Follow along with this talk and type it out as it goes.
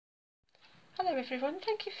Hello everyone,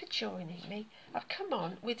 thank you for joining me. I've come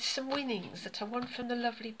on with some winnings that I won from the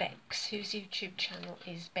lovely Bex, whose YouTube channel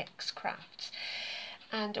is Bex Crafts.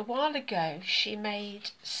 And a while ago she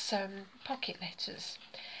made some pocket letters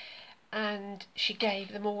and she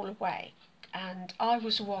gave them all away, and I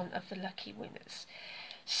was one of the lucky winners.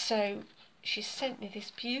 So she sent me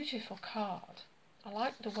this beautiful card. I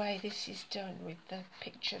like the way this is done with the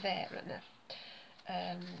picture there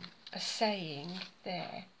and a saying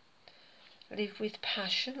there. Live with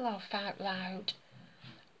passion, laugh out loud,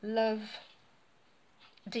 love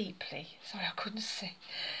deeply. Sorry, I couldn't see.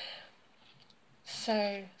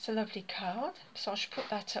 So it's a lovely card. So I should put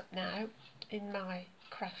that up now in my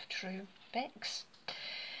craft room, Bex.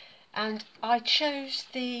 And I chose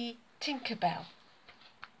the Tinkerbell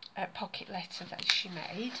pocket letter that she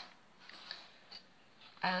made.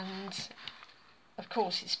 And of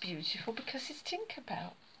course it's beautiful because it's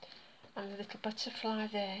Tinkerbell. And the little butterfly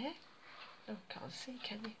there. Oh, can't see,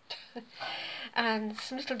 can you? And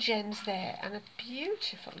some little gems there, and a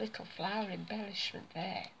beautiful little flower embellishment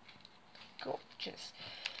there. Gorgeous.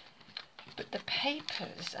 But the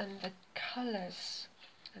papers and the colours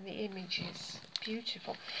and the images,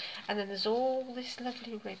 beautiful. And then there's all this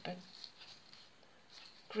lovely ribbon,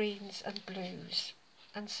 greens and blues,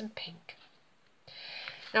 and some pink.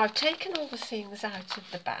 Now I've taken all the things out of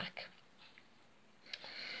the back.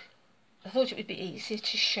 I thought it would be easier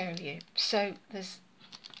to show you. So there's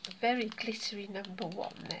a very glittery number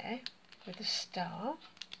 1 there with a star.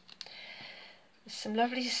 There's some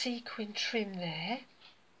lovely sequin trim there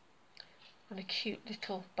on a cute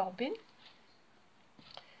little bobbin.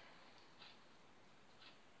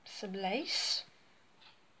 Some lace.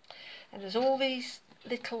 And there's all these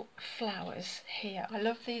little flowers here. I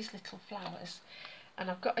love these little flowers.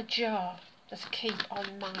 And I've got a jar that I keep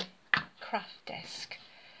on my craft desk.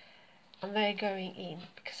 And they're going in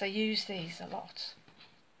because I use these a lot.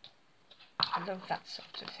 I love that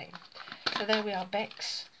sort of thing. So there we are,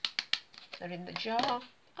 Bex. They're in the jar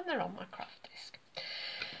and they're on my craft desk.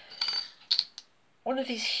 One of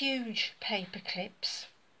these huge paper clips.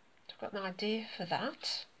 I've got an idea for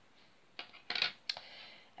that.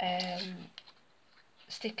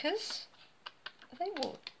 Stickers. Are they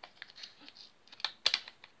wood?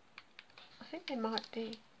 I think they might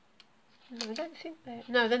be. No, I don't think they're...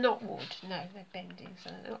 No, they're not wood. No, they're bending,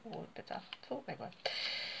 so they're not wood, but I thought they were.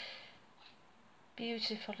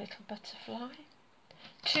 Beautiful little butterfly.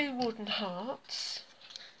 2 wooden hearts.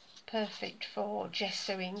 Perfect for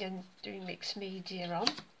gessoing and doing mixed media on.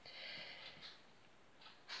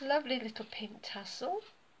 Lovely little pink tassel.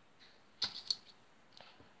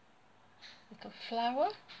 Little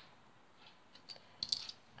flower.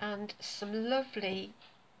 And some lovely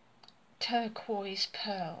turquoise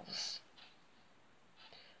pearls.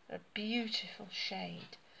 A beautiful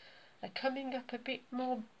shade. They're coming up a bit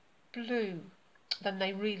more blue than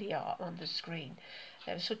they really are on the screen.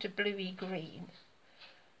 They're sort of bluey green.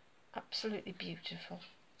 Absolutely beautiful.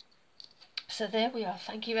 So there we are.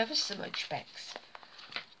 Thank you ever so much, Bex.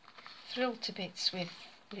 Thrilled to bits with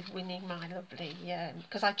winning my lovely,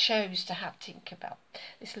 because I chose to have Tinkerbell,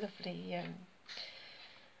 this lovely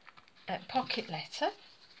pocket letter,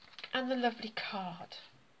 and the lovely card,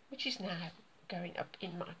 which is now going up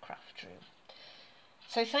in my craft room.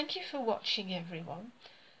 So thank you for watching, everyone.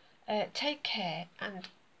 Take care and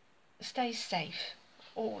stay safe,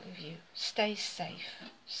 all of you. Stay safe,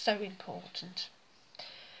 so important.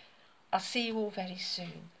 I'll see you all very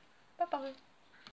soon. Bye bye.